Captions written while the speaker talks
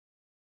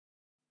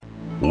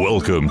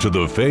Welcome to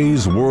the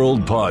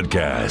Feisworld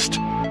Podcast,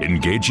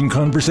 engaging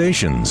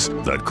conversations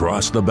that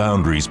cross the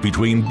boundaries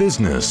between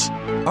business,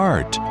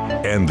 art,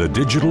 and the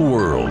digital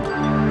world.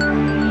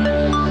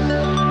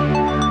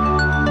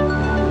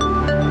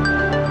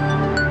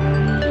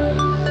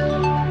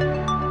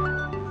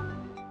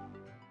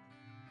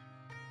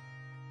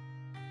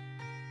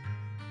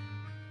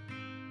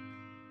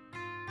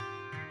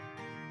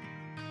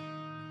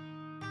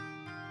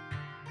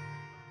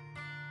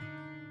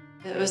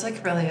 It was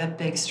like really a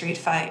big street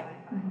fight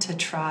to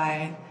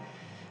try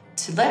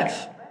to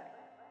live.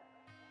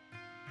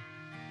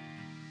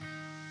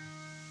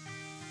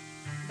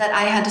 That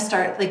I had to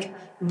start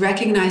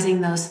recognizing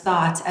those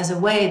thoughts as a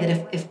way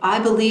that if I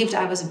believed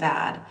I was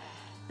bad,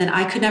 then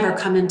I could never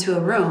come into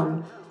a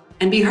room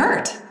and be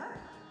hurt.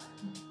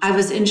 I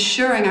was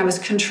ensuring I was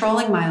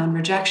controlling my own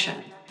rejection.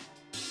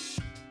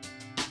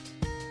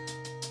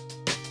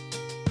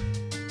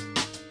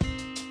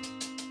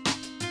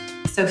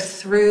 So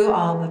through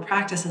all the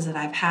practices that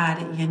I've had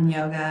at Yin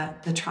Yoga,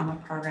 the trauma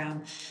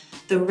program,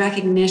 the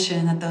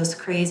recognition that those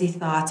crazy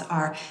thoughts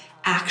are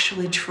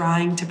actually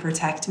trying to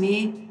protect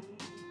me,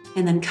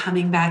 and then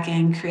coming back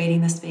in,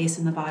 creating the space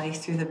in the body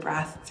through the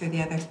breath, through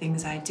the other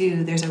things I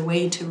do, there's a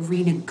way to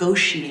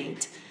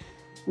renegotiate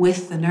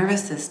with the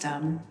nervous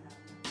system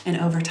and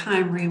over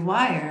time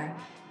rewire.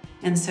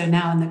 And so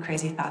now when the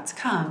crazy thoughts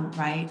come,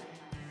 right,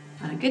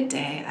 on a good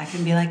day, I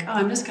can be like, oh,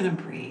 I'm just gonna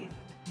breathe.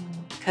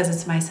 Because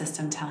it's my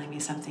system telling me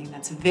something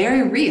that's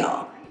very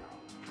real,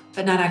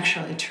 but not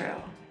actually true.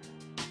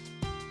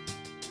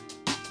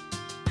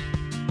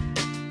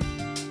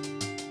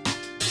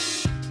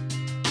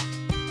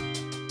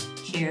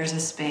 Here's a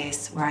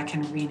space where I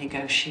can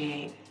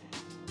renegotiate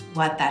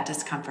what that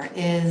discomfort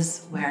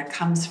is, where it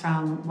comes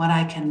from, what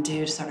I can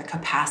do to sort of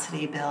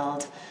capacity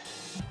build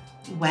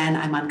when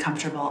I'm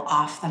uncomfortable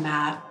off the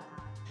mat.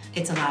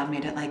 It's allowed me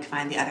to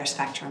find the other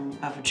spectrum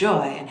of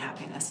joy and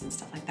happiness and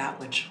stuff like that,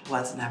 which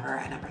I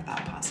never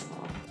thought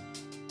possible.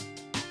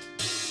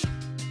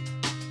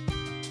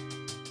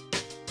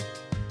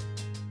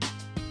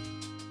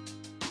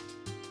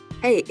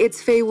 Hey,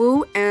 it's Fei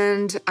Wu,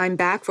 and I'm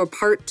back for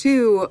part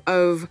 2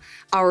 of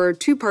our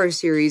two-part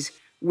series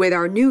with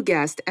our new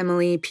guest,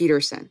 Emily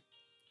Peterson.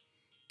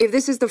 If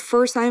this is the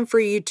first time for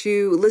you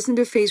to listen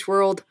to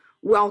Feisworld,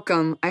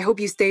 welcome. I hope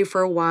you stay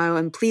for a while,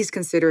 and please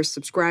consider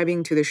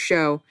subscribing to the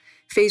show.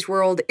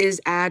 Feisworld is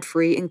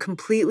ad-free and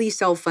completely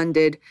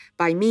self-funded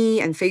by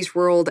me and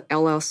Feisworld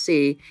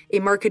LLC, a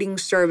marketing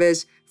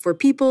service for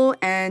people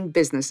and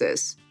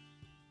businesses.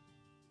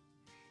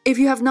 If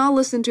you have not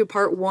listened to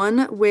part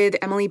 1 with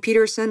Emily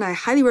Peterson, I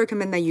highly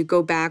recommend that you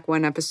go back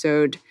one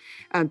episode.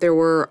 There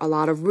were a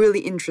lot of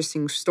really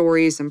interesting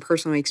stories and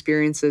personal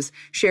experiences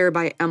shared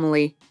by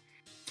Emily.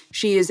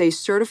 She is a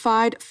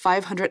certified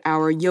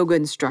 500-hour yoga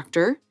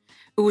instructor,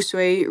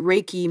 Usui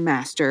Reiki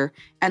master,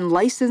 and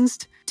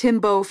licensed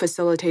Timbo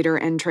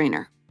facilitator and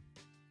trainer.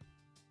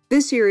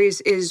 This series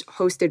is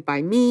hosted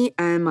by me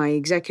and my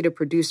executive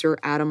producer,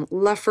 Adam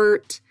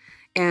Leffert.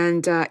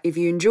 And if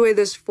you enjoy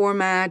this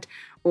format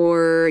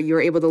or you're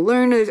able to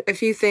learn a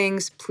few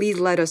things, please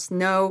let us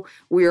know.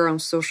 We are on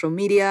social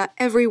media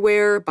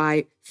everywhere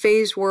by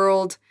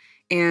Feisworld,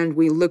 and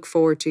we look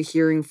forward to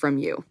hearing from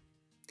you.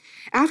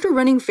 After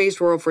running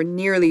Feisworld for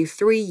nearly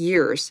 3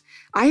 years,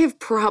 I have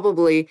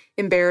probably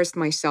embarrassed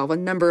myself a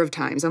number of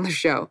times on the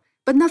show,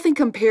 but nothing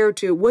compared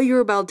to what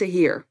you're about to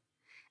hear.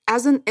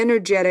 As an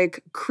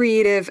energetic,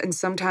 creative, and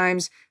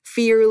sometimes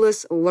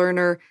fearless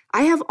learner,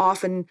 I have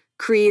often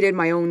created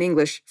my own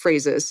English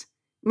phrases.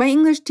 My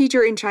English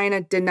teacher in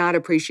China did not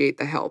appreciate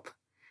the help.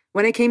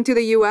 When I came to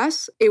the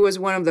US, it was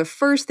one of the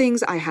first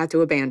things I had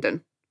to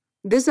abandon.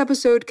 This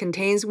episode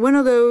contains one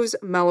of those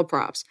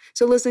malaprops,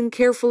 so listen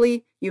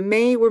carefully. You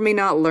may or may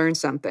not learn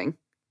something.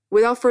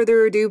 Without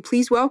further ado,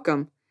 please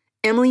welcome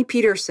Emily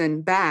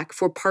Peterson back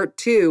for part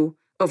 2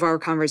 of our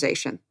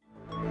conversation.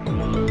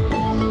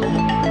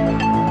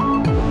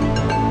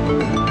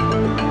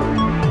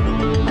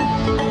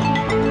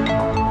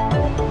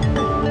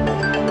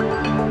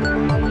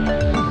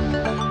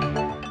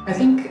 I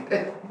think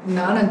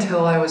not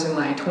until I was in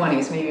my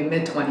 20s, maybe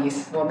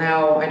mid-20s. Well,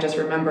 now I just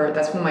remember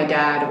that's when my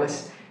dad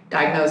was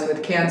diagnosed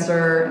with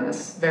cancer and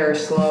this very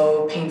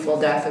slow, painful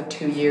death of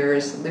 2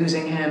 years,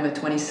 losing him at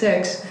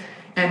 26,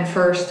 and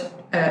first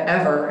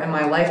ever in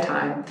my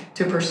lifetime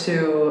to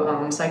pursue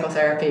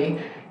psychotherapy.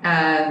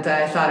 And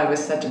I thought it was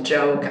such a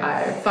joke.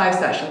 5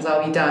 sessions,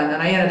 I'll be done.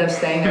 And I ended up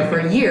staying there for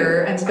a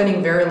year and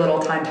spending very little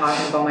time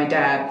talking about my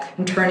dad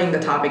and turning the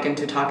topic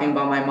into talking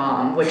about my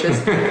mom, which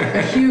is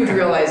a huge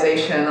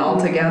realization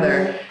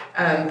altogether.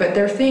 But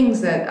there are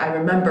things that I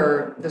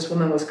remember this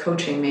woman was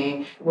coaching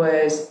me,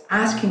 was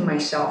asking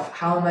myself,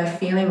 how am I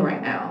feeling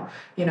right now?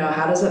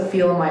 How does it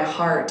feel in my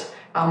heart,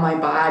 on my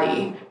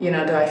body? Do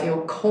I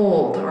feel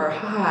cold or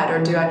hot,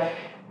 or do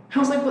I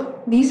was like,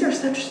 well, these are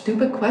such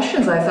stupid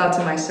questions. I thought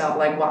to myself,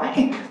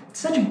 why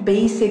such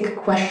basic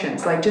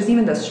questions, like just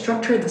even the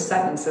structure of the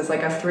sentences,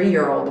 like a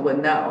 3-year-old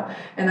would know.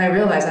 And I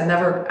realized I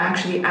never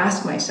actually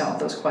asked myself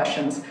those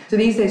questions. So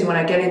these days when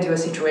I get into a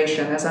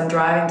situation, as I'm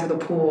driving to the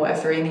pool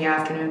at 3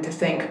 p.m. to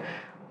think,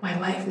 my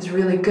life is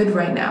really good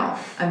right now.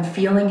 I'm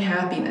feeling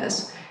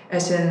happiness.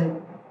 As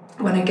in,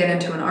 when I get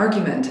into an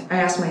argument, I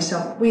ask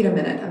myself, wait a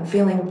minute, I'm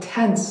feeling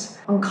tense,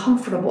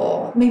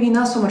 uncomfortable, maybe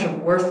not so much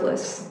of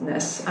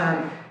worthlessness,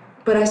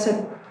 but I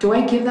said, do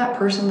I give that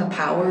person the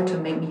power to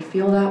make me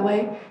feel that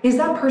way? Is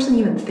that person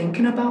even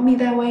thinking about me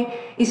that way?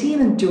 Is he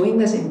even doing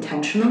this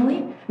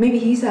intentionally? Maybe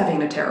he's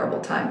having a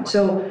terrible time.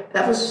 So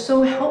that was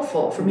so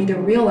helpful for me to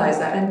realize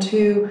that and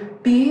to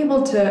be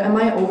able to, am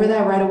I over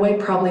that right away?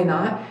 Probably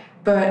not.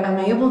 But I'm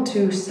able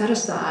to set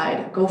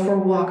aside, go for a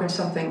walk or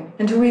something,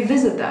 and to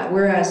revisit that.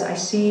 Whereas I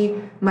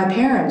see my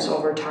parents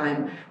over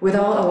time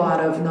without a lot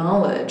of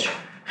knowledge,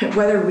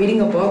 whether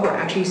reading a book or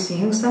actually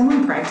seeing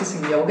someone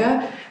practicing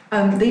yoga,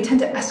 they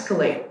tend to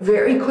escalate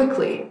very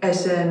quickly,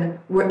 as in,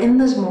 we're in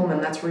this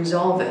moment, let's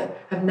resolve it.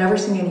 I've never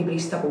seen anybody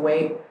step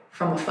away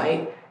from a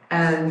fight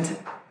and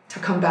to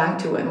come back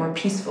to it more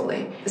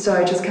peacefully. So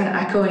I just kind of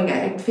echoing,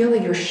 I feel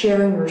like you're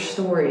sharing your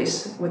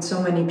stories with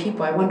so many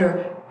people. I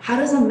wonder, how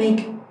does it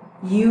make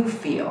you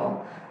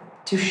feel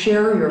to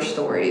share your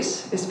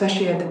stories,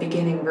 especially at the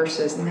beginning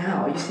versus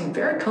now? You seem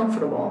very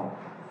comfortable.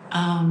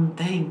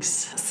 Thanks.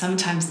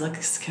 Sometimes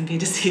looks can be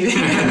deceiving.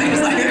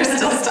 There's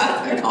still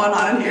stuff going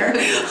on in here.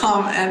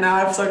 And now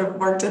I've sort of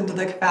worked into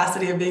the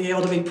capacity of being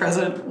able to be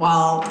present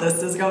while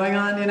this is going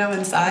on,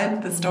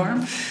 inside the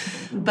storm.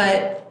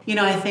 But,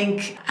 I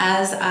think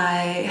as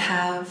I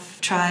have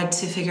tried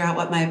to figure out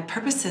what my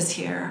purpose is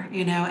here,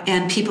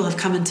 and people have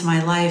come into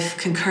my life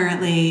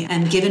concurrently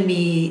and given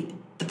me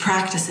the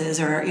practices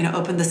or,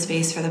 open the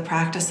space for the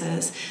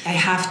practices, I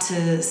have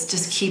to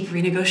just keep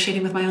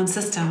renegotiating with my own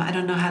system. I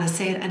don't know how to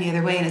say it any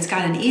other way. And it's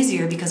gotten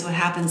easier because what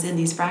happens in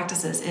these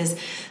practices is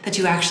that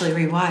you actually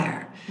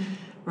rewire,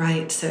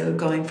 right? So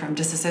going from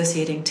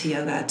disassociating to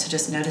yoga to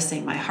just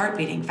noticing my heart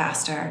beating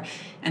faster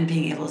and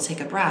being able to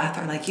take a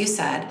breath, or like you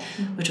said,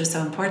 which was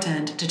so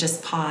important, to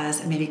just pause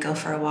and maybe go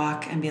for a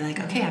walk and be like,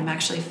 okay, I'm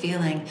actually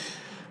feeling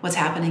what's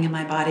happening in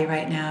my body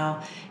right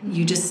now.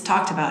 You just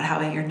talked about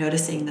how you're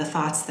noticing the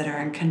thoughts that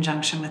are in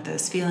conjunction with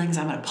those feelings.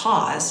 I'm going to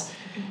pause,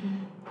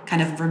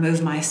 kind of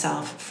remove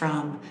myself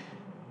from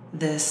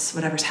this,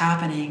 whatever's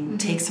happening,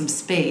 take some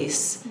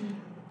space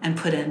and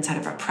put it inside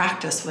of a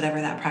practice, whatever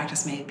that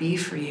practice may be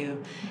for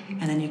you.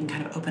 And then you can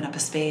kind of open up a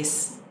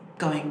space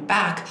going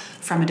back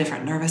from a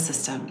different nervous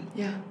system,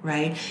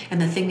 right?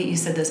 And the thing that you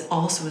said this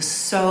also is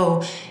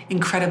so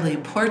incredibly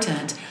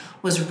important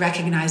was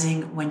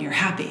recognizing when you're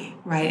happy,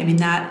 right? I mean,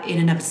 that in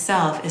and of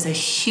itself is a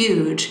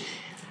huge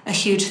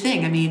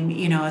thing. I mean,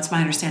 it's my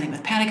understanding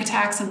with panic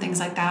attacks and things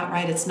like that,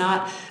 right? It's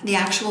not the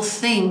actual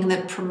thing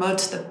that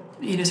promotes the,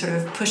 sort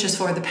of pushes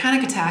forward the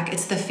panic attack.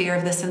 It's the fear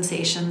of the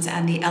sensations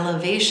and the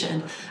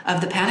elevation of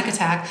the panic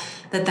attack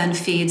that then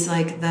feeds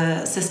like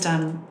the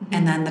system,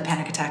 and then the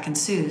panic attack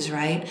ensues,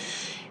 right?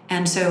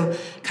 And so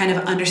kind of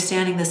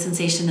understanding the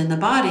sensation in the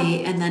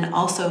body, and then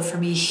also for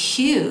me,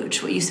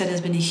 huge, what you said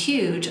has been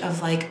huge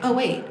of like, oh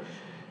wait,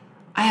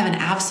 I have an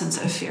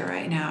absence of fear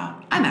right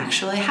now. I'm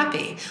actually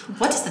happy.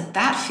 What does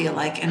that feel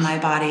like in my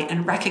body?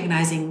 And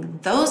recognizing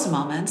those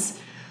moments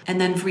and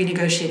then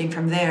renegotiating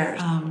from there.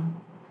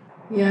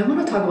 I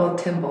want to talk about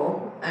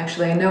Timble.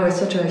 Actually, I know it's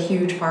such a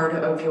huge part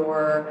of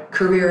your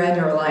career and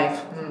your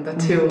life. The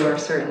two are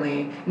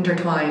certainly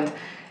intertwined.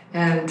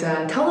 And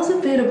tell us a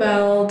bit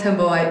about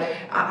Timble.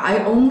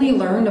 I only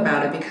learned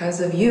about it because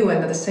of you,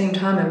 and at the same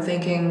time I'm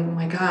thinking, oh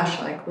my gosh,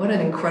 like what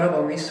an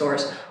incredible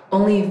resource.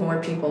 Only if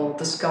more people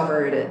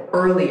discovered it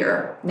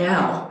earlier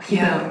now.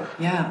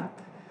 Yeah.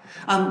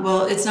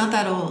 Well, it's not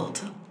that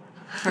old.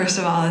 First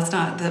of all, it's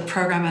not, the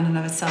program in and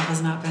of itself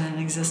has not been in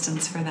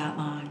existence for that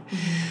long.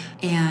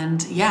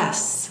 And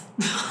yes,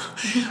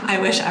 I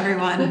wish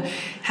everyone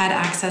had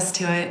access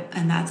to it,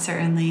 and that's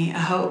certainly a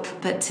hope.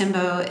 But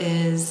TIMBO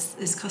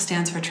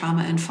stands for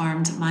Trauma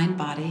Informed Mind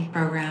Body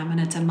Program, and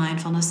it's a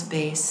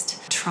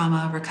mindfulness-based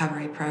trauma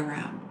recovery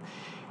program.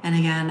 And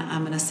again,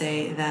 I'm going to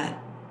say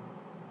that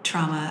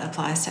trauma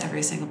applies to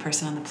every single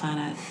person on the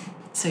planet.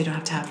 So you don't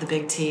have to have the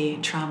big T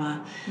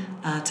trauma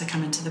to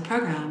come into the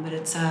program. But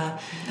it's a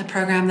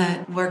program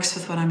that works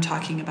with what I'm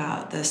talking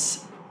about,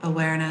 this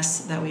awareness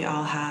that we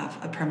all have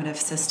a primitive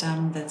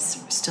system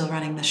that's still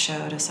running the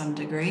show to some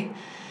degree,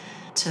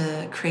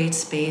 to create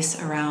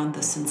space around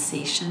the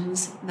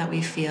sensations that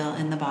we feel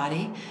in the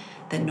body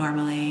that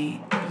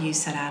normally, you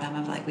said, Adam,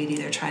 of like we'd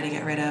either try to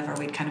get rid of or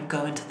we'd kind of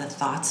go into the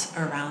thoughts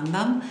around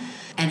them,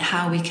 and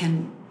how we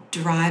can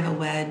drive a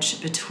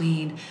wedge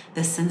between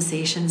the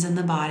sensations in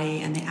the body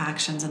and the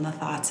actions and the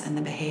thoughts and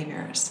the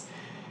behaviors.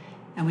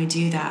 And we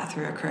do that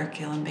through a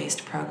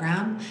curriculum-based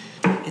program.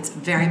 It's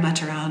very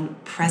much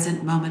around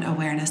present moment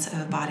awareness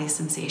of body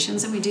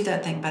sensations. And we do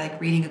that thing by like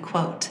reading a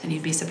quote. And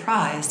you'd be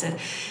surprised at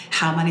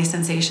how many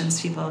sensations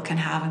people can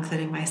have,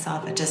 including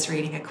myself, at just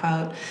reading a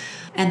quote.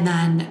 And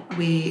then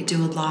we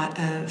do a lot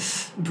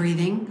of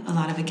breathing, a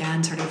lot of,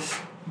 again, sort of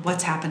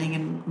what's happening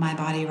in my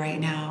body right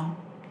now.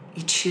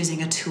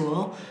 choosing a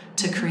tool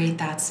to create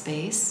that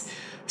space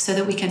so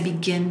that we can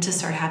begin to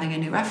start having a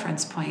new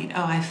reference point.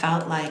 Oh, I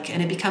felt like,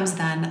 and it becomes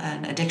then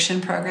an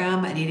addiction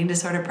program, an eating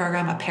disorder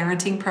program, a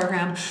parenting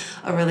program,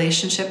 a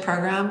relationship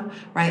program,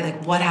 right?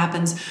 Like what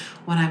happens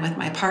when I'm with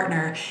my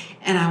partner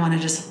and I want to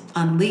just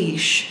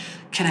unleash?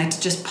 Can I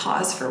just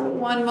pause for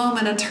one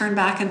moment and turn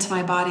back into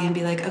my body and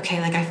be like,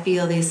 okay, like I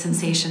feel these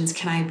sensations.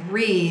 Can I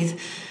breathe?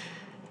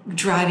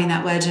 Driving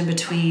that wedge in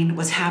between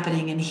what's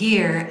happening in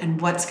here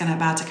and what's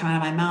about to come out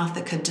of my mouth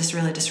that could just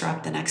really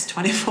disrupt the next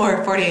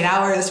 24, 48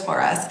 hours for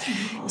us.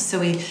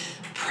 So we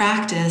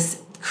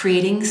practice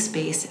creating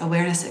space.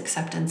 Awareness,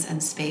 acceptance,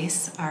 and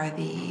space are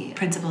the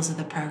principles of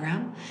the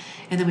program.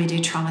 And then we do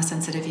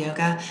trauma-sensitive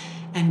yoga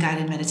and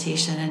guided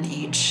meditation in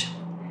each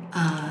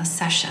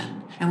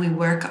session. And we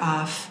work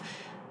off,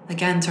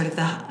 again, sort of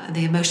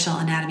the emotional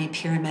anatomy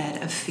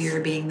pyramid of fear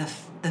being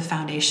the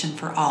foundation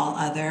for all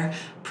other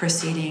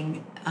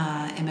preceding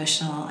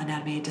emotional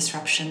anatomy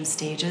disruption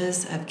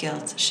stages of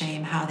guilt,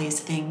 shame, how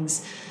these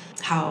things,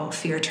 how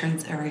fear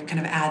turns or kind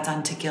of adds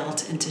onto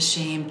guilt into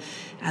shame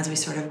as we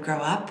sort of grow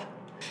up,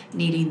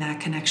 needing that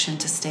connection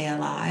to stay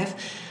alive,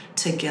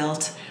 to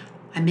guilt.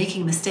 I'm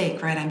making a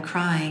mistake, right? I'm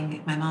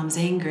crying, my mom's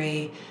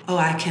angry. Oh,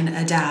 I can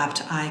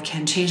adapt, I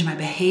can change my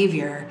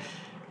behavior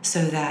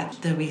so that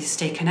we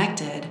stay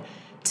connected,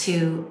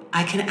 to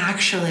I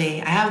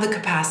have the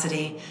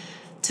capacity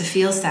to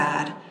feel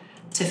sad,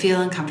 to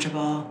feel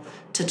uncomfortable,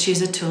 to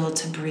choose a tool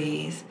to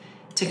breathe,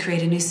 to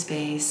create a new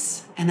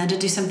space, and then to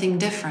do something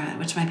different,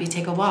 which might be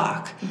take a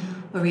walk,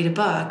 or read a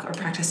book, or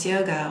practice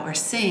yoga, or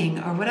sing,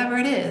 or whatever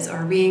it is,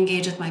 or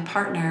re-engage with my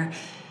partner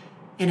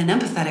in an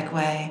empathetic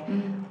way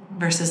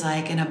versus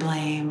like in a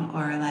blame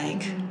or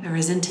like a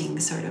resenting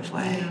sort of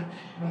way. Yeah.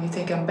 When you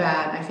think I'm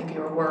bad, I think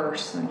you're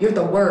worse. You're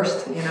the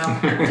worst, you know.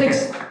 It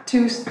takes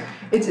two.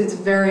 It's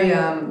very.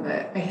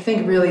 I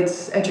think really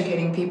it's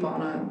educating people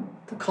on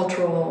the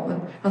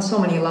cultural on so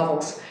many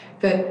levels.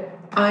 But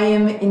I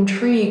am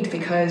intrigued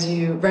because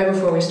right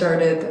before we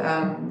started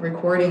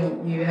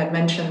recording, you had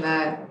mentioned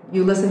that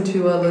you listened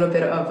to a little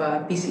bit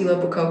of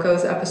Bisila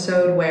Bukoko's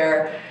episode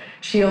where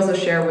she also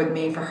shared with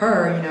me, for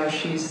her, you know,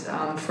 she's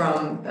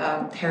from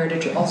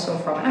heritage also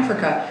from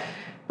Africa.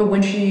 But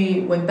when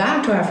she went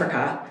back to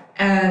Africa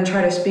and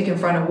tried to speak in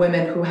front of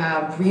women who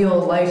have real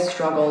life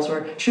struggles,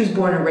 or she was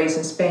born and raised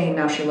in Spain,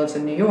 now she lives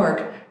in New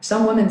York,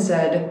 some women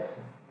said,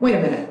 wait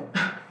a minute,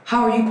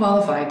 how are you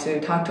qualified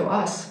to talk to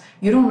us?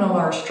 You don't know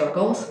our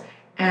struggles.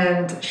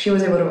 And she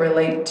was able to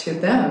relate to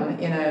them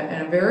in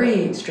a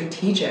very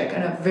strategic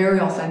and a very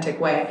authentic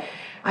way.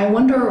 I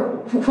wonder,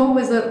 what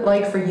was it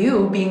like for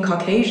you, being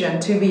Caucasian,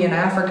 to be in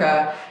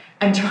Africa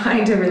and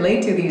trying to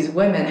relate to these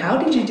women? How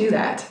did you do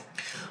that?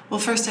 Well,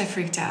 first I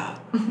freaked out.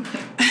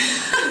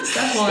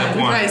 Step one.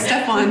 Right,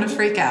 step one,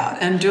 freak out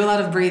and do a lot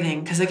of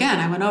breathing. Because again,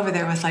 I went over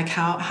there with like,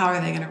 how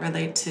are they going to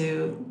relate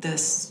to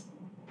this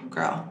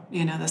girl?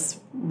 You know,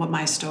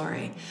 my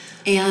story.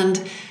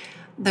 And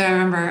I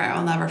remember,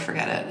 I'll never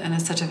forget it, and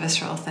it's such a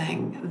visceral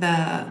thing.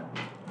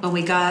 When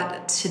we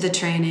got to the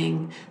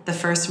training, the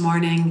first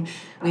morning,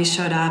 we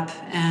showed up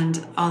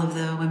and all of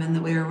the women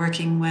that we were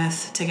working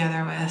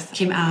together with,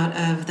 came out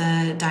of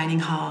the dining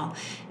hall,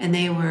 and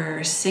they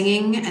were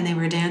singing and they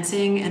were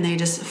dancing and they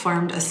just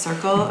formed a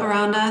circle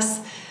around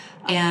us.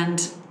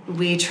 And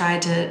we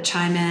tried to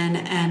chime in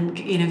and,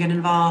 you know, get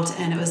involved,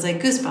 and it was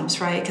like goosebumps,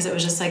 right? Because it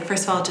was just like,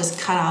 first of all, it just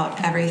cut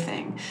out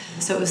everything.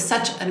 So it was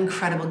such an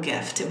incredible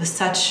gift. It was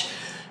such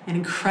an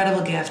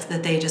incredible gift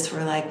that they just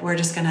were like, we're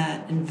just going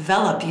to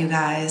envelop you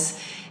guys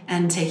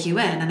and take you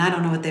in. And I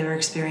don't know what they were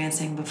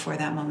experiencing before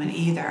that moment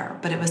either,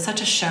 but it was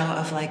such a show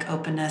of like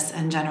openness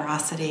and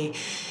generosity,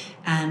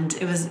 and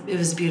it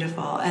was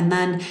beautiful. And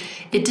then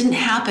it didn't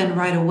happen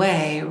right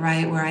away,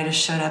 right, where I just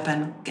showed up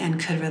and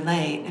could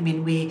relate. I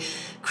mean, we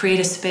create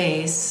a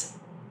space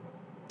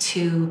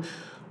to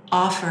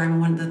offer, and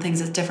one of the things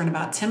that's different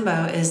about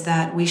Timbo is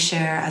that we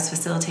share, as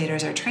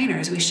facilitators or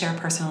trainers, we share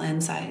personal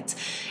insights,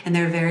 and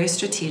they're very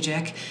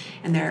strategic,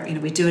 and they're, you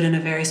know, we do it in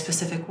a very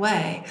specific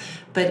way,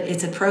 but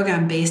it's a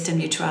program based in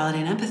mutuality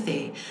and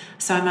empathy.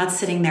 So I'm not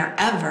sitting there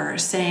ever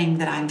saying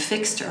that I'm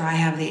fixed or I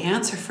have the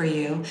answer for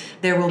you.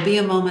 There will be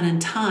a moment in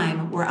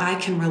time where I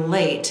can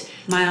relate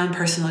my own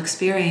personal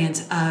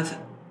experience of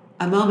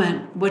a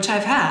moment, which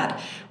I've had,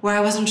 where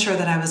I wasn't sure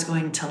that I was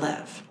going to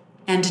live,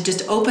 and to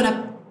just open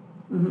up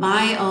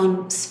my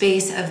own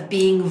space of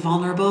being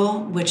vulnerable,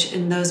 which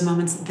in those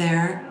moments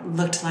there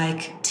looked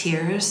like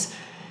tears,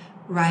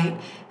 right?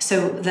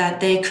 So that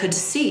they could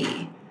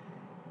see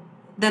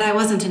that I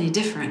wasn't any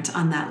different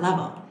on that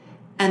level.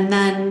 And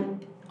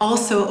then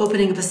also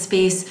opening up a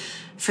space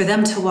for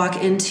them to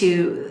walk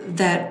into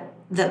that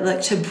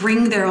like to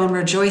bring their own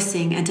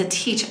rejoicing and to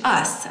teach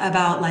us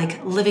about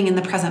like living in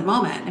the present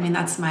moment. I mean,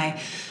 that's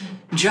my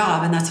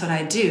job, and that's what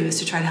I do, is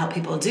to try to help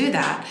people do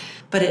that.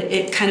 But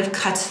it kind of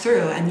cuts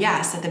through. And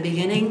yes, at the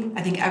beginning,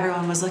 I think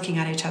everyone was looking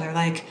at each other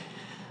like,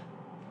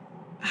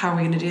 how are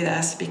we going to do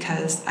this?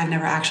 Because I've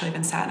never actually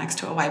been sat next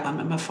to a white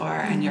woman before,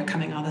 and you're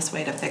coming all this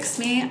way to fix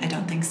me. I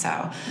don't think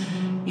so.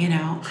 You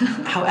know,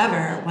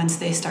 however, once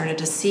they started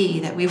to see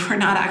that we were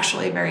not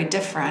actually very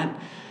different,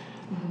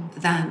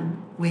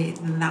 then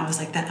that was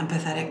like the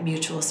empathetic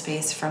mutual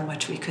space from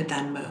which we could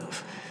then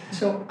move.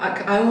 So I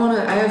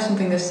have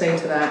something to say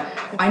to that.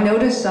 I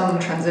noticed some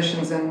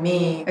transitions in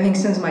me. I think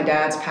since my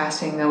dad's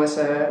passing, that was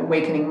an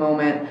awakening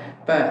moment.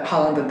 But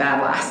how long did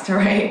that last,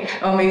 right?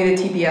 Oh, maybe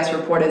the TPS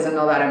report isn't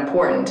all that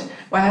important.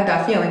 Well, I had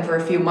that feeling for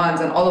a few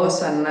months, and all of a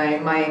sudden,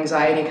 my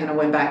anxiety kind of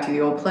went back to the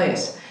old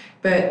place.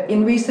 But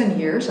in recent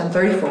years, I'm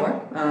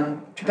 34,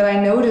 but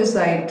I noticed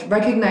I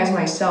recognize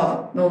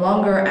myself no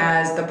longer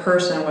as the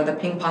person or the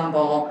ping pong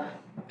ball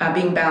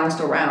being bounced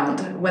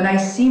around. When I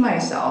see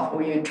myself,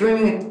 or you're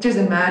dreaming, just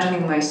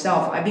imagining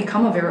myself, I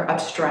become a very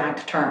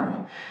abstract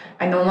term.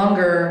 I no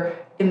longer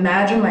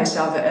imagine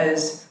myself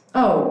as,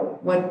 oh,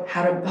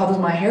 how does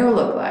my hair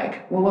look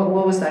like?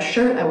 What was that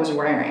shirt I was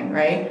wearing,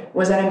 right?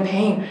 Was that in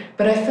pain?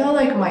 But I felt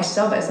like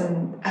myself as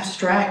an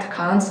abstract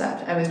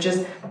concept. I was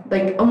just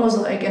like, almost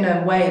like in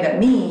a way that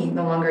me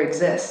no longer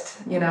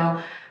exists, you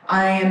know?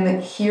 I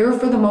am here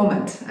for the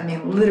moment. I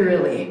mean,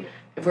 literally,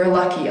 if we're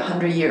lucky,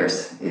 100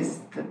 years is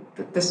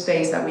the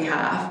space that we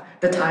have,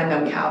 the time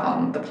that we have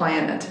on the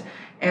planet.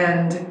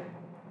 And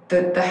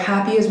the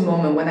happiest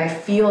moment, when I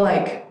feel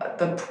like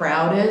the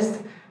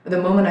proudest, the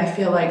moment I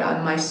feel like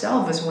I'm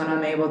myself, is when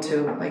I'm able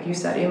to, like you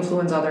said,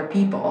 influence other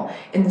people,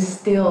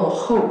 instill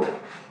hope.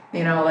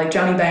 You know, like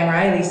Johnny Bang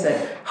Riley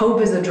said,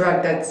 hope is the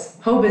drug that's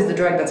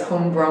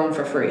homegrown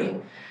for free,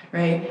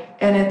 right?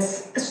 And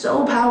it's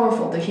so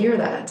powerful to hear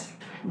that.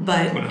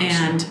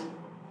 And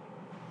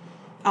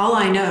all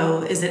I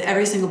know is that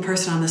every single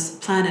person on this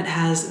planet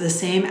has the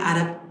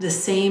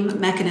same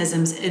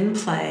mechanisms in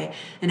play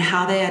and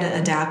how they had to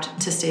adapt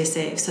to stay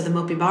safe. So the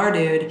Mopi Bar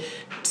dude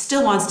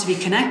still wants to be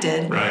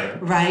connected,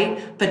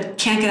 right? But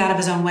can't get out of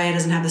his own way,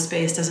 doesn't have the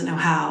space, doesn't know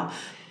how.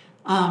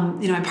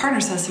 You know, my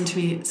partner says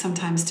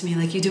sometimes to me,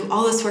 like, you do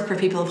all this work for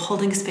people of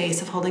holding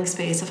space, of holding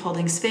space, of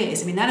holding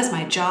space. I mean, that is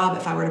my job.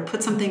 If I were to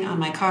put something on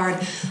my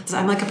card,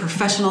 I'm like a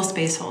professional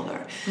space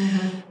holder.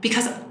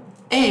 Because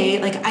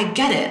I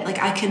get it. Like,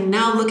 I can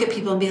now look at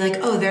people and be like,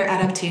 oh, their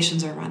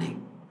adaptations are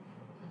running.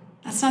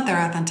 That's not their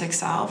authentic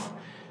self.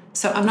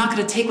 So I'm not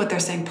going to take what they're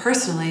saying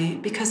personally,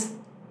 because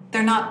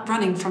they're not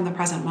running from the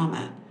present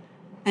moment.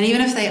 And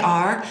even if they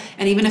are,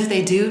 and even if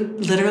they do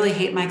literally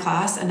hate my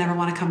class and never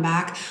want to come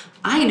back,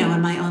 I know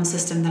in my own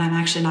system that I'm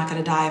actually not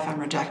going to die if I'm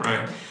rejected.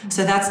 Right.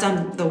 So that's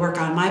done the work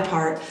on my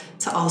part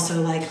to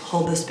also like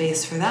hold the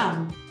space for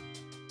them.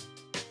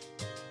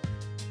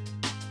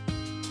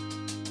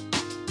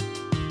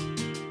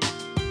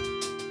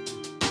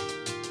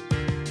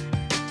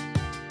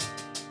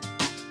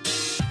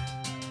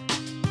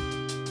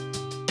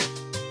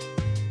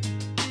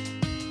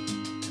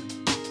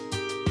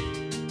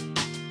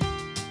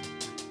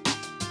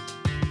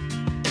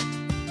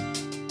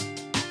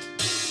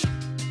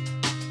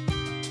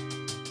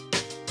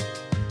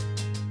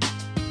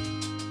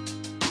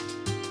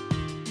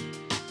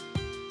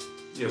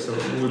 Yeah, so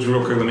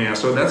real quick, let me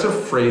ask. So that's a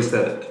phrase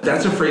that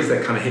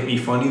kind of hit me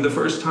funny the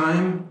first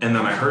time, and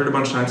then I heard it a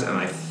bunch of times, and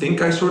I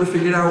think I sort of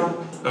figured out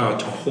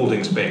to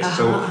holding space.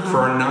 So for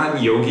our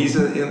non-yogis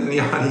in the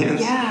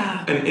audience,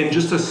 and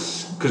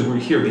just because we're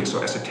here being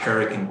so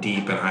esoteric and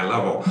deep and high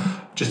level,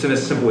 just in a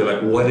simple way,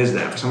 like, what is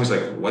that? For somebody's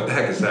like, what the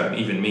heck does that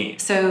even mean?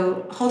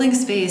 So holding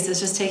space is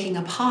just taking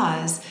a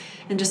pause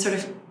and just sort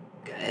of,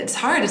 it's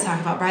hard to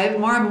talk about, right?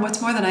 More about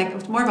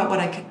what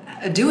I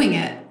could, doing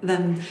it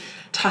than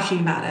talking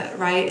about it,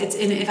 right?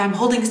 If I'm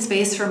holding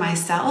space for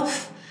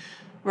myself,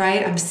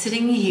 right? I'm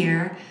sitting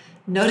here,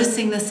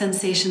 noticing the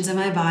sensations in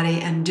my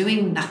body and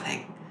doing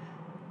nothing.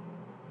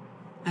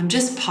 I'm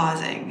just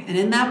pausing. And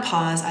in that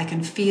pause, I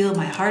can feel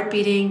my heart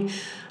beating.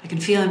 I can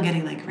feel I'm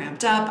getting like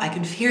ramped up. I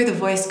can hear the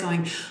voice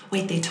going,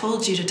 wait, they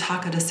told you to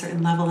talk at a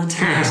certain level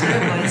until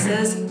their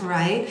voices,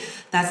 right?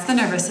 That's the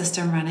nervous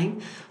system running.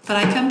 But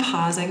I can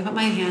pause, I can put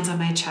my hands on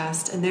my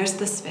chest, and there's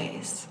the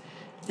space.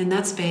 In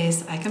that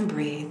space, I can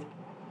breathe.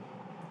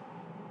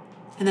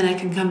 And then I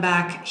can come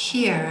back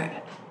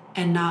here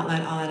and not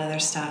let all that other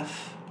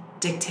stuff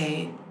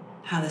dictate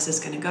how this is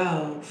going to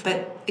go.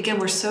 But again,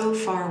 we're so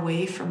far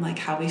away from like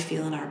how we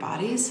feel in our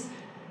bodies.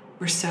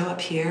 We're so up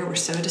here, we're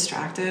so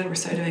distracted, we're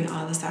so doing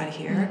all this out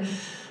here,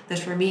 that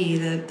for me,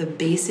 the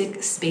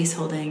basic space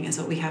holding is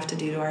what we have to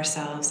do to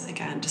ourselves.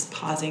 Again, just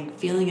pausing,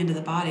 feeling into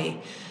the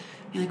body.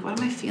 You're like, what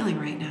am I feeling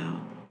right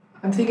now?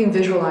 I'm thinking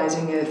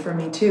visualizing it for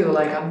me too,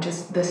 like I'm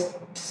just this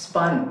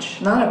sponge,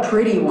 not a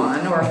pretty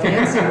one or a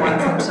fancy one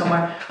from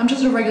somewhere. I'm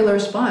just a regular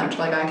sponge.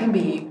 Like I can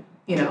be,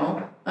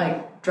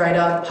 like dried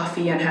out,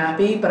 puffy and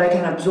happy, but I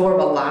can absorb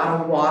a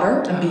lot of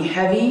water and be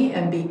heavy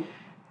and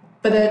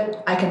but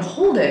that I can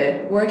hold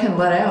it or I can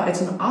let out.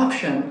 It's an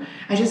option.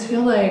 I just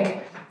feel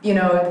like,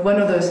 one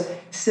of those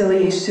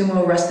silly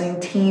sumo wrestling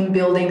team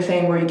building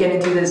thing where you get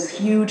into this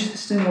huge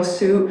sumo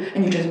suit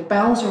and you just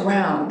bounce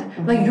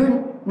around. Like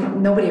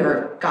nobody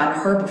ever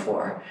gotten hurt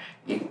before.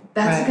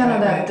 That's kind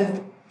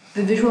of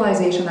the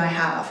visualization I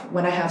have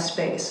when I have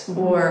space,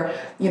 or,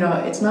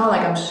 it's not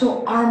like I'm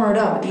so armored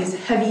up with these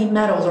heavy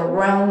metals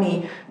around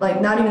me,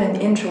 like not even an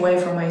inch away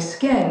from my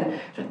skin,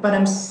 but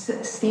I'm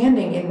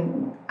standing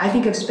in, I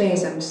think of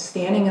space, I'm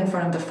standing in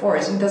front of the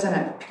forest.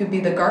 It could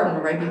be the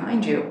garden right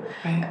behind you.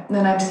 Right. And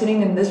then I'm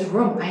sitting in this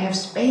room, I have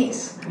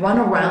space, run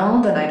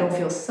around and I don't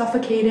feel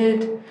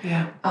suffocated.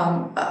 Yeah.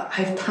 I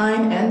have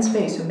time and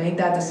space to make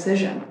that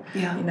decision.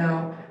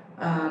 Yeah.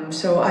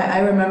 So I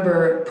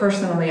remember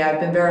personally, I've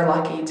been very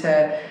lucky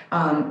to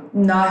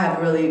not have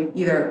really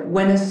either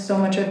witnessed so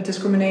much of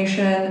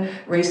discrimination,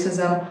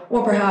 racism,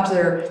 or perhaps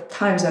there are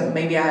times that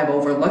maybe I have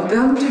overlooked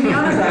them, to be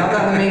honest. I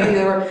thought maybe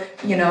they were,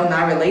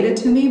 not related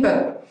to me.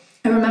 But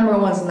I remember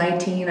when I was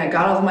 19, I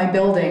got out of my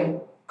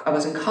building, I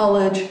was in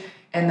college,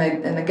 and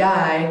the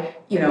guy,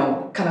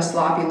 kind of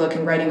sloppy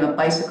looking, riding a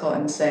bicycle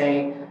and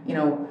say,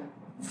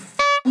 F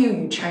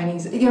you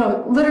Chinese,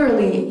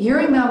 literally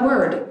hearing that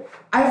word.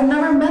 I've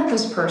never met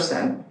this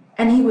person.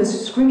 And he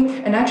was screaming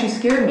and actually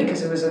scared me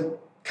because it was a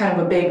kind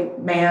of a big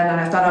man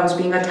and I thought I was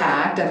being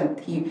attacked, and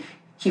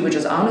he was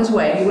just on his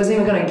way. He wasn't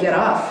even going to get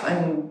up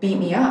and beat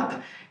me up.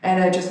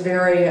 And I just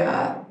very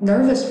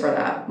nervous for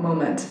that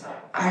moment.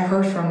 I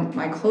heard from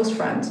my close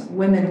friends,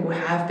 women who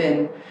have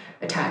been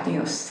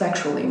attacked,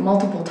 sexually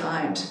multiple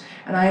times.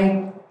 And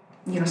I,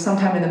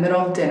 sometime in the middle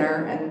of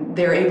dinner, and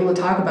they're able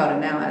to talk about it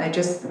now. And I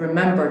just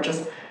remember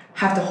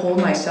have to hold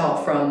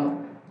myself from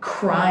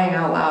crying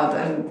out loud.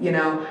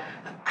 And,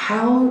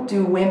 how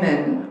do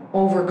women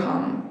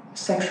overcome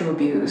sexual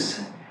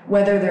abuse?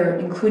 Whether they're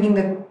including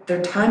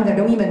their time, they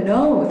don't even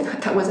know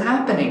that was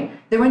happening.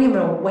 They weren't even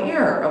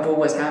aware of what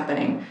was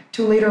happening.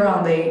 Till later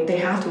on, they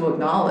have to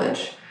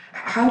acknowledge.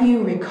 How do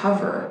you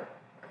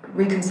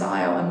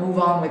reconcile, and move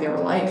on with your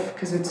life?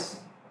 Because it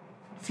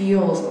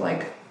feels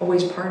like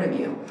always part of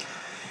you.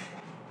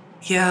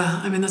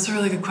 Yeah, that's a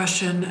really good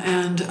question.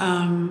 And,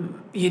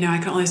 I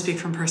can only speak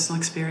from personal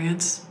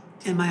experience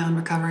in my own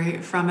recovery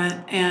from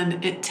it.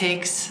 And it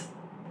takes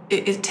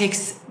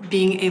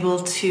being able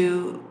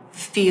to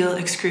feel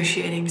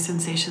excruciating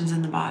sensations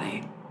in the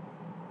body.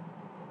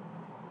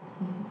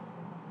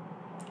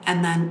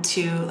 And then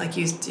to, like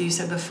you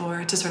said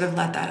before, to sort of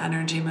let that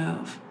energy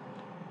move.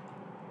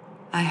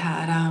 I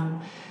had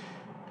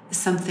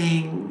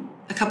something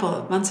a couple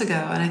of months ago,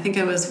 and I think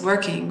it was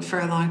working for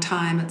a long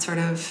time. It's sort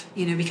of,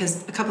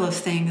 because a couple of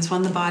things.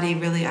 One, the body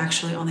really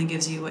actually only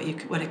gives you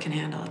what it can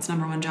handle. Its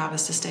number one job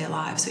is to stay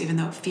alive. So even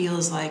though it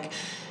feels like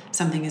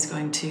something is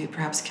going to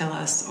perhaps kill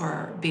us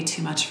or be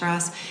too much for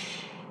us,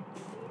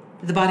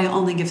 the body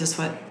only gives us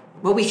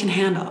what we can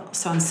handle.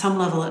 So on some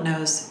level it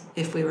knows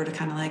if we were to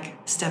kind of like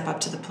step up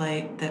to the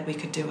plate that we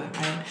could do it,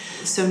 right?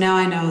 So now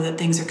I know that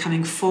things are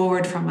coming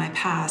forward from my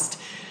past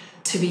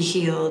to be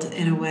healed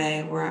in a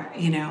way where,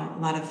 a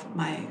lot of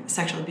my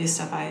sexual abuse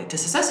stuff I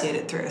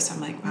disassociated through. So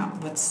I'm like, wow,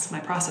 what's my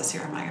process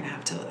here? How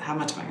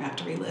much am I going to have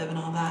to relive and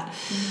all that?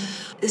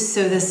 Mm-hmm.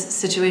 So this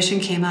situation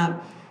came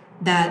up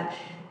that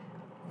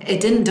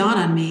it didn't dawn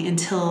on me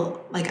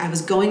until like I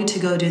was going to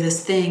go do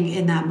this thing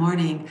in that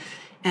morning.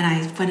 And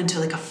I went into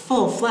like a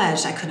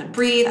full-fledged, I couldn't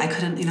breathe. I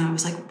couldn't, I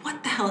was like,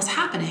 what the hell is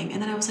happening?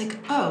 And then I was like,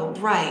 oh,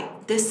 right.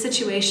 This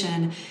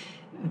situation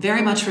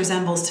very much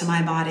resembles to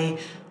my body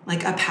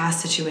like a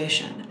past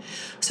situation.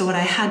 So what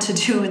I had to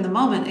do in the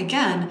moment,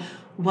 again,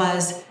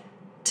 was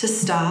to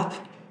stop.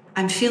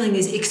 I'm feeling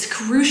these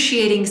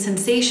excruciating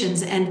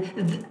sensations,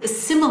 and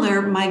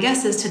similar, my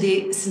guess is, to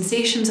the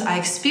sensations I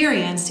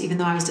experienced, even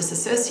though I was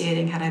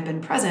disassociating, had I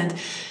been present,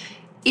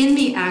 in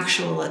the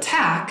actual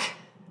attack,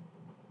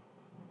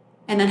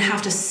 and then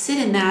have to sit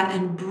in that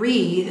and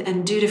breathe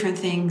and do different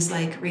things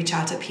like reach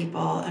out to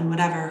people and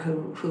whatever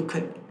who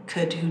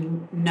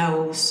who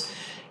knows,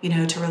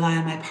 to rely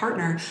on my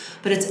partner.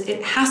 But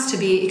it has to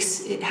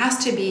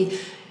be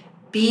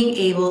being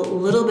able,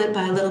 little bit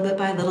by little bit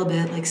by little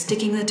bit, like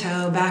sticking the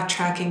toe,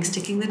 backtracking,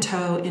 sticking the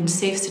toe in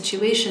safe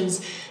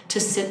situations to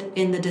sit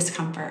in the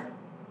discomfort.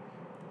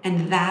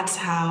 And that's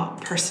how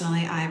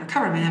personally I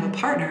recovered. I have a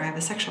partner, I have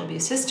a sexual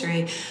abuse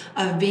history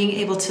of being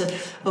able to,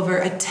 over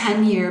a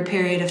 10-year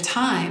period of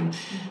time,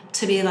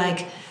 to be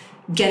like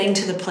getting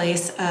to the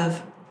place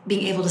of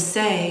being able to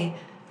say,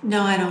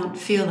 no, I don't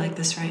feel like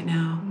this right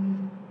now.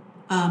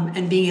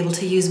 And being able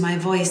to use my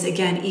voice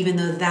again, even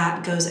though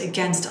that goes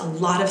against a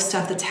lot of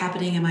stuff that's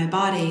happening in my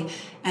body,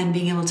 and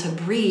being able to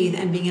breathe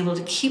and being able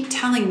to keep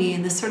telling me,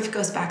 and this sort of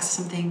goes back to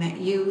something that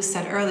you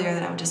said earlier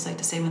that I would just like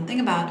to say one thing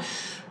about,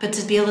 but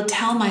to be able to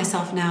tell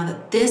myself now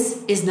that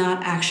this is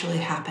not actually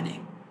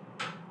happening,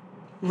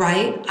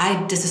 right?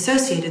 I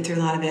disassociated through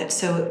a lot of it,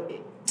 so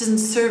it doesn't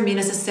serve me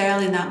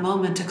necessarily in that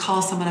moment to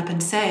call someone up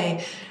and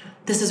say,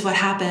 this is what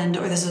happened,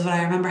 or this is what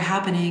I remember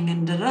happening,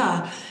 and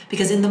da-da-da,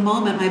 because in the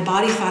moment, my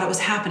body thought it was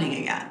happening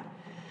again.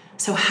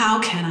 So how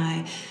can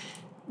I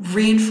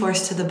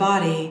reinforce to the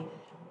body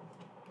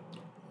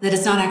that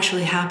it's not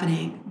actually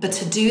happening? But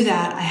to do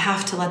that, I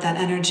have to let that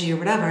energy or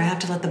whatever, I have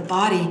to let the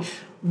body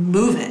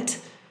move it.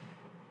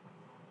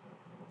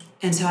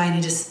 And so I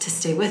need to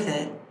stay with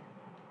it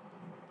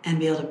and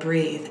be able to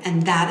breathe.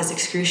 And that is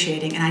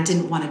excruciating. And I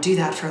didn't want to do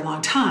that for a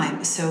long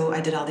time. So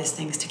I did all these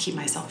things to keep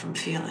myself from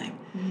feeling.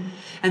 Mm-hmm.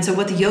 And so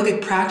what the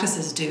yogic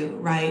practices do,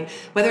 right,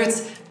 whether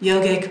it's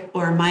yogic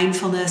or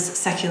mindfulness,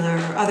 secular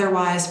or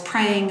otherwise,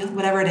 praying,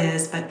 whatever it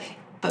is, but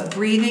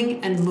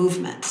breathing and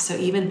movement. So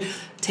even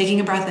taking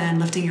a breath in,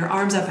 lifting your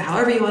arms up,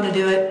 however you want to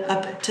do it,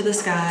 up to the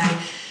sky,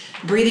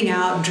 breathing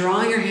out,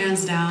 drawing your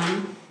hands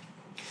down.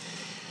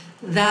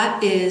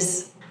 That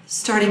is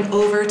starting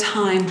over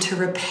time to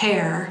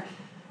repair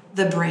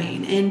the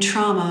brain. In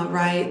trauma,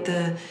 right,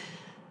 the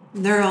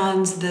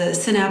neurons, the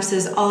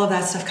synapses, all of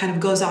that stuff kind of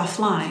goes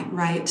offline,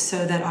 right?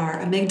 So that our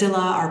amygdala,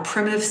 our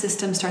primitive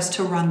system starts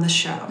to run the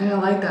show. Yeah, I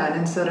like that.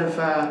 Instead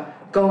of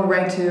going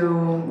right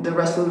to the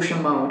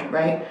resolution mode,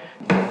 right?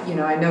 You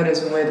know, I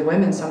notice with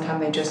women,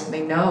 sometimes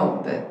they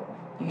know that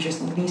you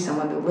just need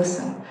someone to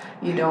listen.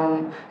 You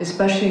don't,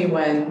 especially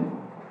when,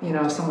 you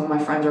know, some of my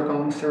friends are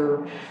going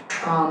through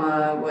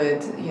trauma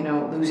with, you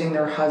know, losing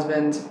their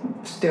husbands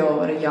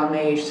still at a young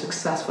age,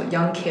 successful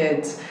young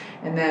kids,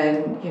 and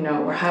then, you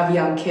know, or have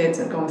young kids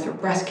and going through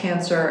breast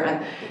cancer,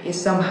 and it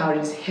somehow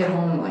just hit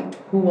home like,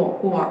 who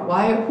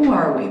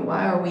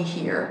are we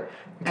here?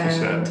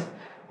 And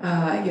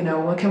you know,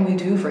 what can we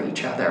do for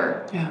each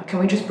other? Yeah. Can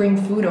we just bring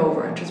food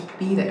over and just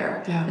be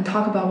there and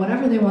talk about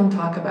whatever they want to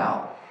talk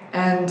about?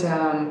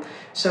 And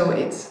so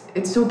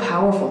it's so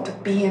powerful to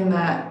be in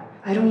that.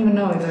 I don't even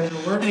know if there's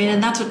a word. I mean,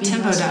 and that's what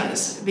Tempo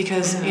does,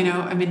 because you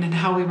know, I mean, and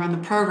how we run the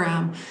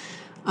program.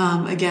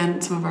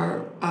 Again, some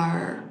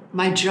of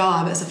my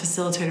job as a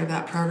facilitator of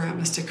that program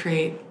is to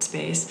create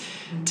space,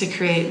 to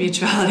create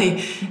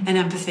mutuality and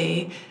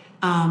empathy,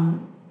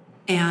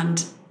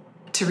 and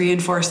to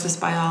reinforce this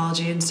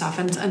biology and stuff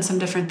and some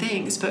different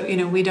things. But, you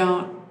know,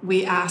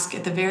 we ask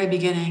at the very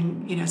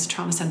beginning, you know, it's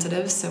trauma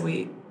sensitive. So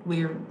we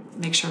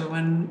make sure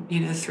when, you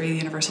know, 3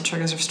 universal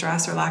triggers of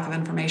stress are lack of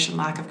information,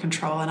 lack of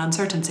control, and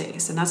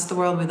uncertainties. And that's the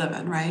world we live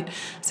in, right?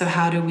 So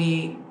how do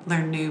we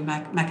learn new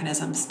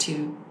mechanisms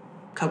to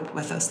cope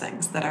with those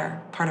things that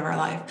are part of our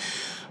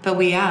life? But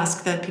we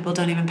ask that people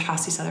don't even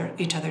pass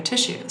each other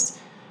tissues.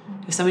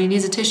 If somebody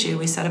needs a tissue,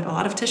 we set up a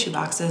lot of tissue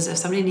boxes. If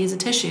somebody needs a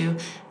tissue,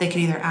 they can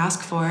either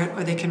ask for it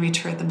or they can reach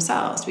for it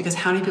themselves. Because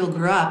how many people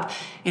grew up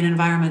in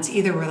environments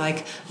either were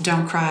like,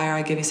 don't cry, or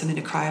I give you something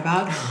to cry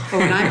about, or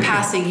when I'm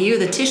passing you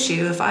the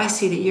tissue, if I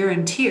see that you're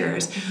in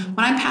tears,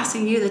 when I'm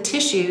passing you the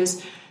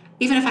tissues,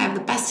 even if I have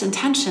the best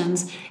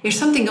intentions, there's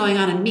something going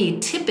on in me,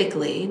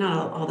 typically,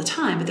 not all the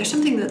time, but there's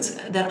something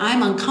that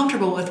I'm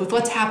uncomfortable with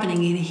what's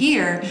happening in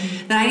here,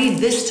 that I need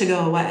this to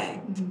go away.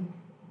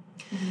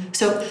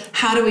 So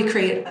how do we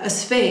create a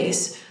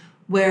space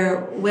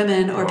where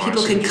women or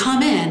people can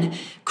come in,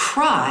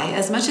 cry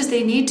as much as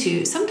they need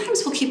to?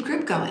 Sometimes we'll keep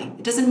group going.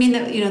 It doesn't mean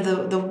that, you know,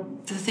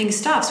 the thing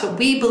stops, but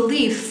we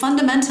believe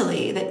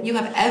fundamentally that you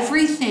have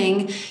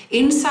everything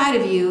inside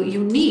of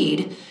you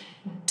need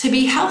to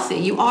be healthy.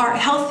 You are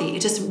healthy.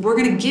 We're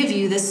going to give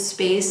you this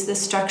space,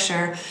 this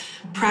structure,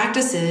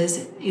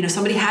 practices. You know,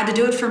 somebody had to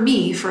do it for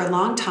me for a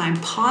long time.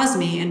 Pause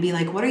me and be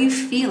like, what are you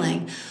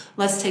feeling?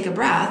 Let's take a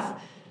breath.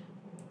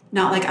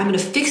 Not like, I'm going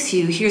to fix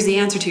you. Here's the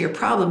answer to your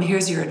problem.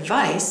 Here's your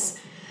advice.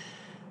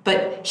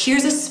 But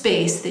here's a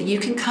space that you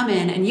can come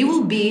in and you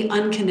will be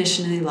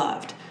unconditionally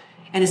loved.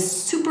 And it's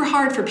super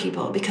hard for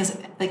people because,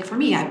 like, for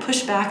me, I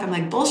push back. I'm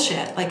like,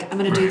 bullshit. Like, I'm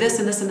going to do this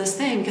and this and this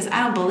thing because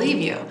I don't believe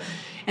you.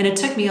 And it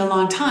took me a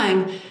long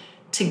time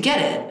to get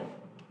it.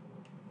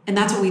 And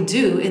that's what we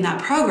do in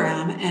that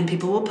program. And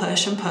people will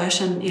push.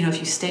 And, you know, if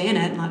you stay in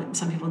it,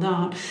 some people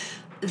don't,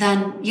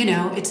 then, you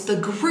know, it's the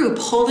group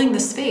holding the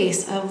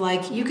space of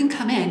like, you can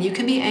come in, you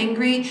can be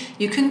angry,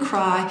 you can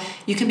cry,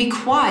 you can be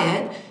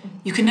quiet,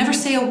 you can never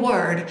say a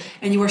word,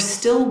 and you are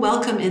still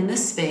welcome in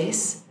this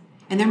space.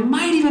 And there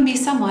might even be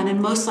someone,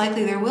 and most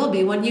likely there will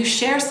be, when you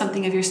share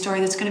something of your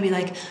story that's going to be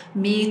like,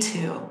 me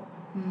too.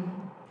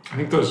 I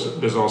think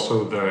there's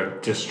also the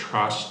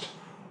distrust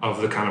of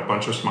the kind of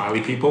bunch of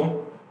smiley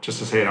people, just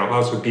to say it out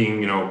loud. So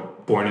being, you know,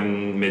 born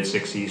in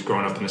mid-60s,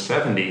 growing up in the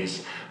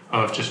 70s,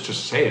 of just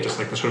say it, just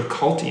like the sort of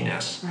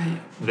cultiness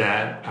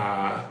that,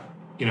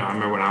 you know, I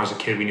remember when I was a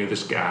kid, we knew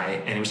this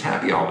guy and he was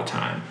happy all the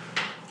time.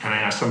 And I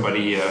asked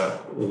somebody,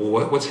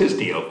 what's his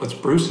deal? What's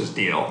Bruce's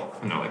deal?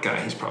 And they're like,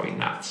 he's probably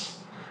nuts.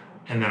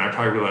 And then I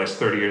probably realized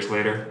 30 years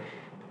later,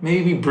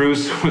 maybe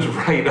Bruce was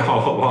right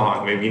all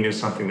along. Maybe he knew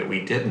something that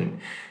we didn't.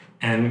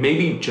 And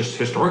maybe just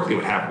historically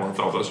what happened with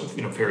all those,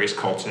 you know, various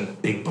cults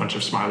and big bunch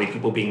of smiley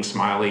people being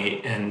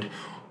smiley and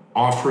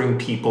offering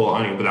people,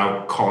 I mean,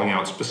 without calling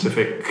out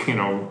specific, you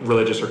know,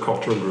 religious or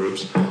cultural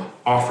groups,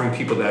 offering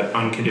people that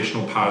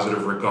unconditional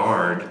positive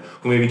regard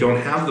who maybe don't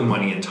have the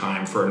money and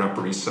time for an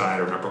Upper East Side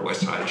or an Upper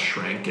West Side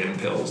shrink and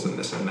pills and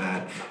this and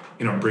that,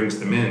 you know, brings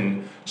them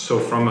in. So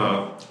from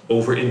a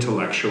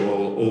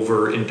over-intellectual,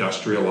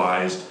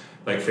 over-industrialized,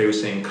 like Fei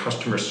was saying,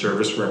 customer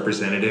service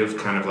representative,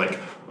 kind of like,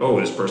 oh,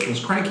 this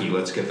person's cranky,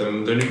 let's get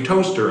them their new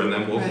toaster, and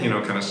then we'll, you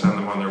know, kind of send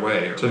them on their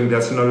way. So I think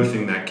that's another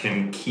thing that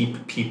can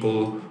keep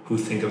people who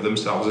think of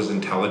themselves as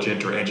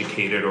intelligent or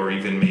educated or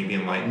even maybe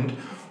enlightened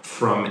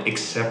from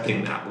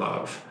accepting that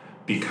love.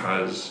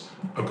 because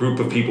a group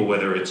of people,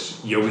 whether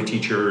it's yoga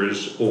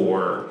teachers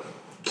or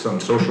some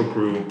social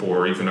group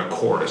or even a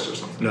chorus or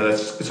something, no,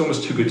 it's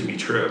almost too good to be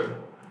true.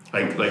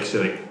 Like say,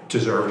 like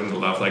deserving the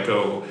love, like,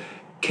 oh,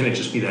 can it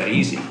just be that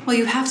easy? Well,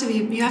 you have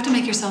to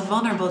make yourself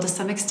vulnerable to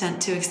some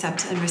extent to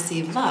accept and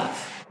receive love.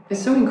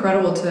 It's so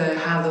incredible to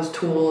have those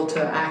tools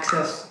to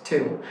access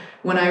to.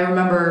 When I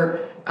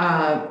remember,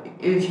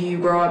 if you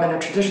grow up in a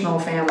traditional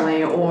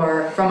family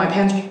or from my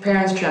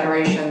parents'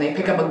 generation, they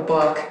pick up a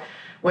book,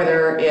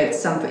 whether it's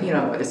something,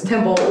 whether it's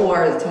Temple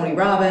or Tony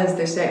Robbins,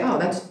 they say, oh,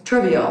 that's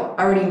trivial.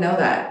 I already know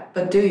that.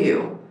 But do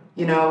you?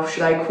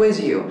 Should I quiz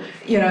you?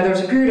 There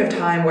was a period of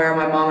time where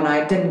my mom and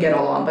I didn't get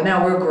along, but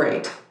now we're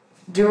great.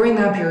 During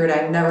that period,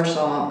 I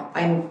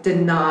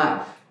did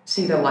not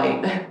see the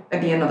light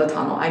at the end of the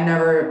tunnel. I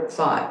never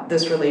thought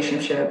this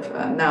relationship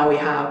now we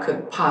have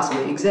could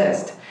possibly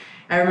exist.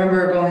 I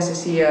remember going to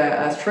see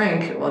a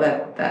shrink,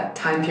 that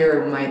time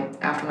period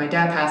after my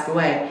dad passed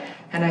away,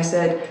 and I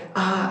said,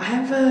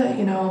 I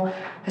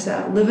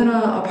live in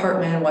an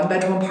apartment,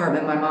 1-bedroom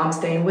apartment, my mom's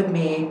staying with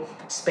me,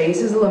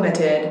 space is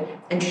limited,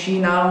 and she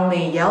not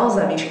only yells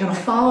at me, she kind of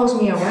follows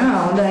me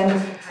around,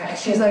 and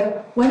she's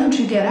like, why don't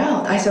you get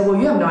out? I said, well,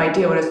 you have no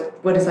idea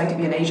what it's like to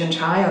be an Asian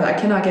child. I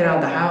cannot get out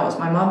of the house.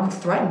 My mom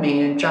threatened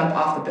me and jump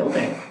off the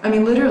building. I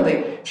mean,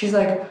 literally. She's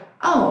like,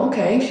 oh,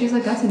 okay. She's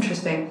like, that's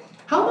interesting.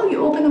 How about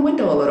you open the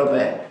window a little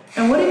bit?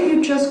 And what if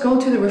you just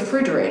go to the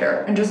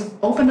refrigerator and just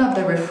open up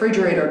the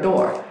refrigerator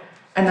door?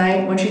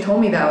 And when she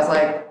told me that, I was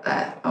like,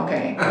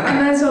 okay. And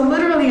then so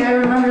literally I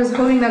remember just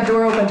holding that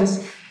door open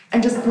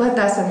and just let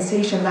that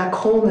sensation, that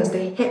coldness,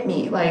 they hit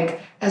me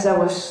like as I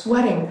was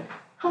sweating.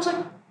 I was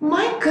like,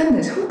 my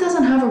goodness, who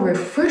doesn't have a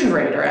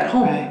refrigerator at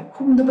home? Right.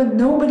 But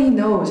nobody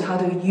knows how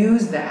to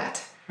use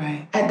that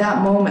at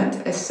that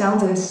moment. It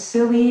sounds as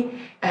silly,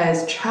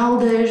 as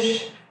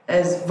childish,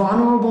 as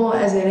vulnerable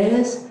as it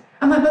is.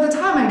 I'm like, by the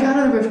time I got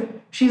out of the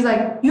refrigerator, she's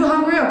like, you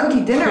hungry? I'll cook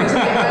you dinner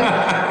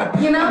today.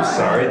 I'm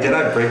sorry, did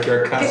I break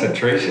your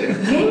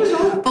concentration? Games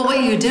over. But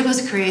what you did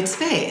was create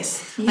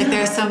space. Yeah. Like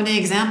there are so many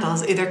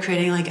examples, either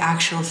creating like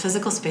actual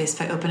physical space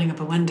by opening up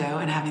a window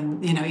and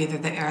having, either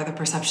the air, the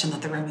perception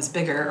that the room is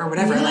bigger or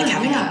whatever, like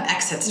having an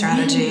exit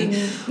strategy.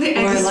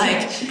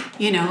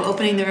 Or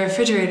opening the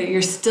refrigerator,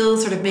 you're still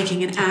sort of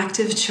making an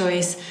active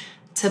choice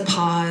to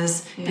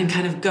pause and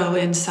kind of go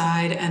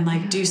inside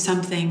and do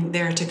something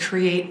there to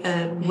create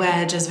a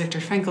wedge, as Viktor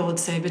Frankl would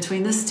say,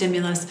 between the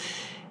stimulus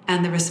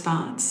and the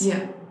response.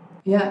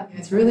 Yeah,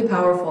 it's really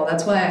powerful.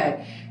 That's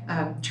why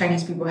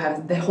Chinese people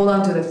they hold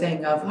on to the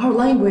thing of our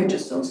language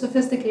is so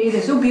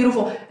sophisticated, so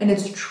beautiful, and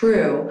it's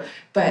true.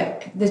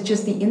 But it's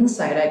just the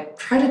insight. I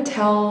try to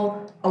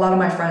tell a lot of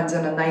my friends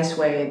in a nice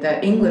way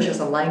that English as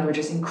a language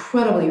is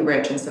incredibly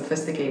rich and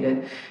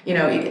sophisticated.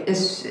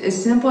 It's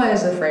as simple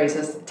as the phrase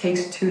as it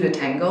takes two to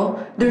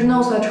tango. There's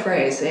no such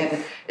phrase,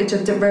 and it's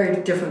just a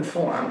very different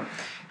form.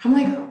 I'm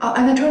like, and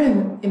I try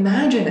to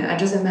imagine it. I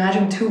just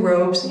imagine two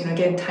ropes,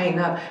 getting tightened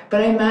up.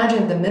 But I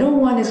imagine the middle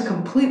one is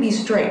completely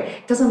straight.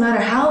 It doesn't matter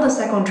how the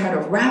second one try to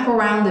wrap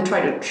around it, try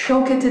to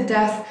choke it to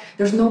death.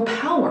 There's no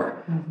power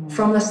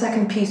from the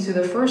second piece to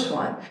the first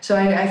one. So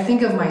I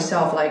think of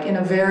myself like in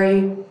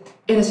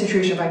a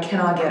situation if I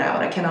cannot get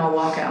out, I cannot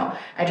walk out.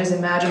 I just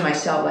imagine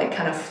myself like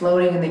kind of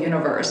floating in the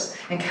universe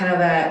and kind of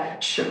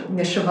that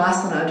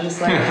shavasana,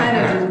 just like kind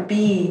of just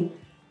be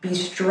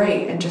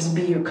straight and just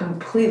be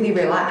completely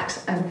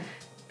relaxed. And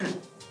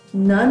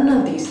none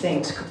of these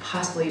things could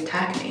possibly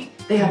attack me.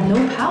 They have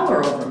no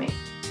power over me.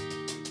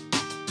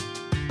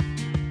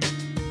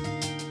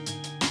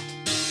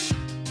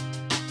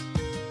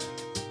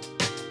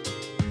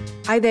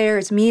 Hi there,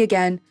 it's me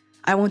again.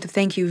 I want to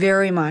thank you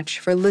very much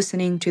for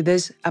listening to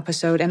this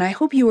episode, and I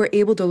hope you were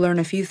able to learn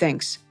a few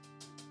things.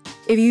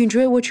 If you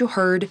enjoyed what you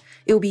heard,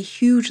 it would be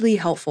hugely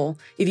helpful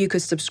if you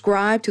could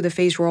subscribe to the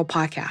Feisworld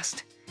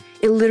Podcast.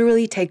 It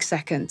literally takes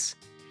seconds.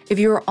 If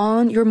you're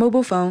on your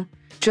mobile phone,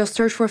 just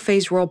search for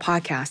Feisworld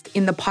Podcast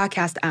in the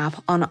podcast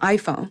app on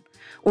iPhone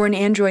or an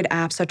Android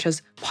app such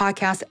as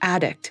Podcast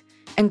Addict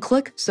and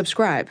click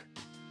subscribe.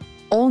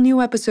 All new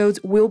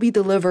episodes will be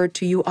delivered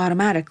to you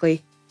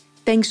automatically.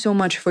 Thanks so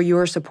much for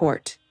your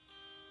support.